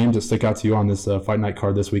there. Any names that stick out to you on this Fight Night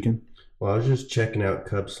card this weekend? Well, I was just checking out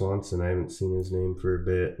Cub Swanson. I haven't seen his name for a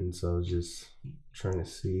bit, and so I was just trying to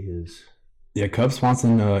see his... Yeah, Cub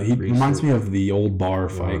Swanson, he reminds me of the old bar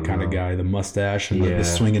fight kind of guy, the mustache and the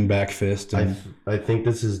swinging back fist. And... I think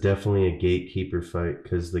this is definitely a gatekeeper fight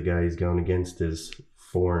because the guy he's going against is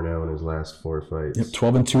 4-0 in his last 4 fights. Yep,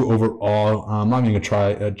 12-2 overall. I'm not even going to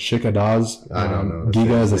try Chikadaz. I don't know.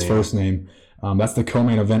 Giga is his first name. That's the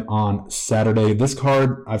co-main event on Saturday. This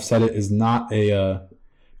card, I've said it, is not a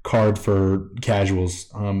card for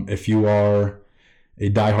casuals. If you are a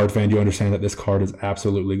diehard fan, you understand that this card is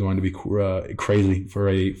absolutely going to be crazy for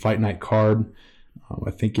a Fight Night card. I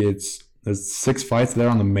think it's there's 6 fights there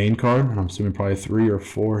on the main card, and I'm assuming probably 3 or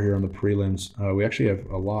 4 here on the prelims. We actually have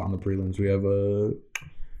a lot on the prelims. We have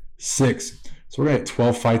 6. So we're going to get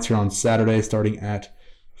 12 fights here on Saturday starting at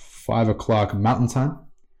 5 o'clock Mountain Time.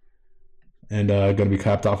 And going to be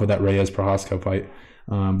capped off with that Reyes-Prohaska fight.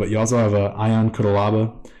 But you also have Ion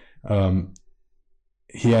Kudalaba.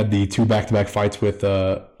 He had the 2 back-to-back fights with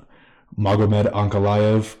Magomed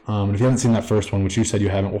Ankalaev. And if you haven't seen that first one, which you said you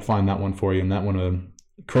haven't, we'll find that one for you. And that one,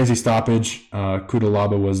 crazy stoppage.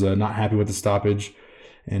 Kudalaba was not happy with the stoppage.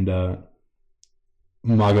 And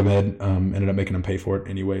Magomed ended up making him pay for it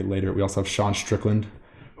anyway later. We also have Sean Strickland,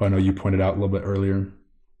 who I know you pointed out a little bit earlier.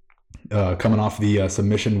 Coming off the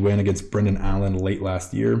submission win against Brendan Allen late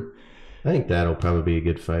last year. I think that'll probably be a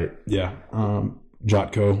good fight. Yeah.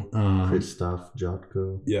 Jotko. Christoph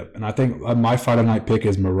Jotko. Yeah. And I think my fight of night pick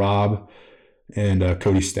is Merab and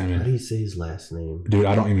Cody Stammen. How do you say his last name? Dude,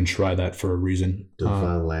 I don't even try that for a reason.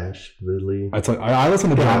 Devalashvili. I listen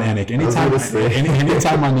to John Anik.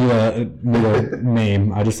 Anytime I need a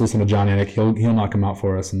name, I just listen to John Anik. He'll knock him out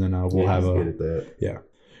for us, and then we'll have a... Good at that. Yeah.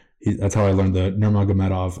 That's how I learned the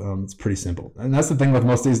Nurmagomedov. It's pretty simple. And that's the thing with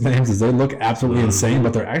most of these names is they look absolutely insane,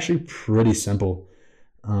 but they're actually pretty simple.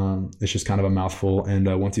 It's just kind of a mouthful. And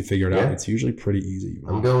once you figure it out, it's usually pretty easy.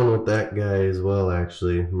 I'm going with that guy as well,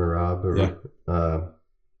 actually. Merab.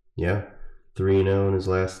 3-0 in his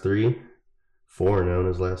last 3. 4-0 in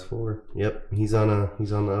his last 4. Yep, he's on the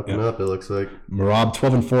up and up, it looks like. Merab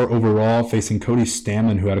 12-4 overall, facing Cody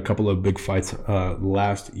Stammen, who had a couple of big fights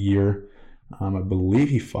last year. I believe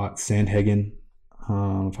he fought Sandhagen,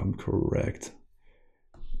 if I'm correct.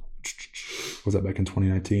 Was that back in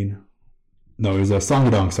 2019? No, it was Song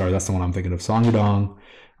Yadong. Sorry, that's the one I'm thinking of. Song Yadong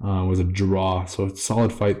was a draw, so it's a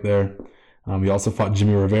solid fight there. He also fought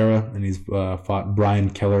Jimmy Rivera, and he's fought Brian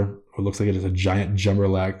Keller, who looks like it is a giant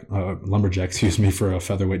lumberjack, for a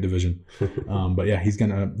featherweight division. But yeah, he's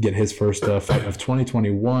going to get his first fight of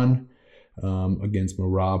 2021 against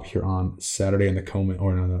Merab here on Saturday in the Coleman,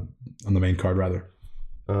 or on the main card rather.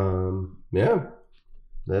 Yeah,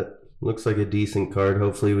 that looks like a decent card.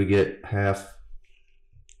 Hopefully we get half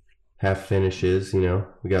finishes.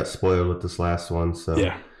 We got spoiled with this last one, so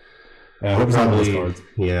yeah. I hope it's not those cards.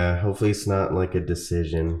 Yeah, hopefully it's not like a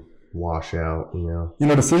decision washout.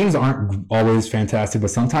 Decisions aren't always fantastic, but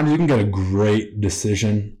sometimes you can get a great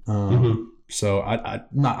decision. So I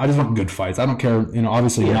just want good fights. I don't care.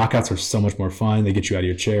 Obviously knockouts are so much more fun. They get you out of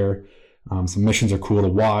your chair. Submissions are cool to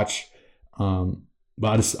watch.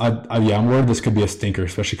 But I'm worried this could be a stinker,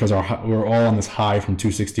 especially because we're all on this high from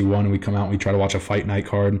 261, and we come out and we try to watch a fight night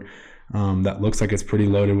card that looks like it's pretty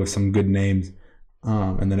loaded with some good names,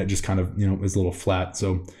 and then it just kind of is a little flat.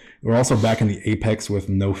 So we're also back in the Apex with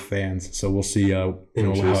no fans, so we'll see how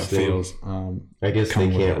it feels. I guess they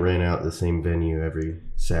can't rent out the same venue every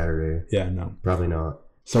Saturday. Yeah, no, probably not.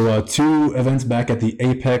 So 2 events back at the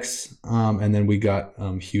Apex, and then we got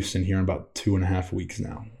Houston here in about 2.5 weeks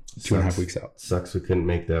now. 2.5 weeks out. Sucks we couldn't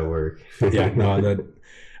make that work. Yeah, no,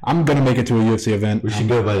 I'm gonna make it to a UFC event. We should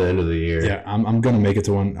go by the end of the year. Yeah, I'm gonna make it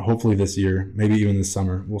to one. Hopefully this year, maybe even this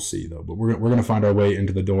summer. We'll see though. But we're gonna find our way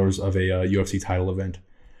into the doors of a UFC title event.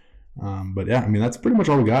 But yeah, that's pretty much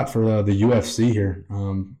all we got for the UFC here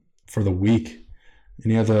for the week.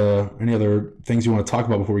 Any other things you want to talk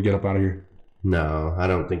about before we get up out of here? No, I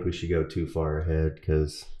don't think we should go too far ahead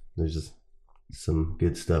because there's just some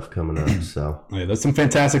good stuff coming up. So yeah, there's some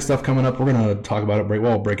fantastic stuff coming up. We're gonna talk about it.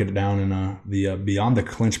 We'll break it down in the Beyond the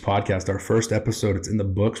Clinch podcast. Our first episode. It's in the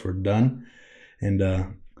books. We're done,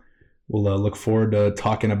 and we'll look forward to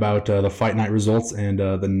talking about the fight night results and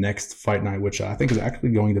the next fight night, which I think is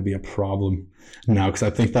actually going to be a problem now because I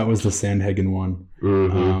think that was the Sandhagen one.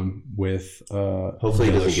 With hopefully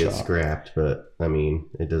it doesn't get scrapped, but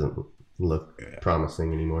it doesn't look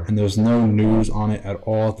promising anymore. And there's no news on it at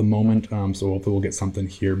all at the moment, so hopefully we'll get something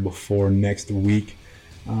here before next week.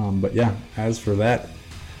 But yeah, as for that,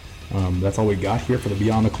 that's all we got here for the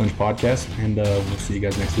Beyond the Clinch podcast, and we'll see you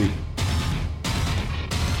guys next week.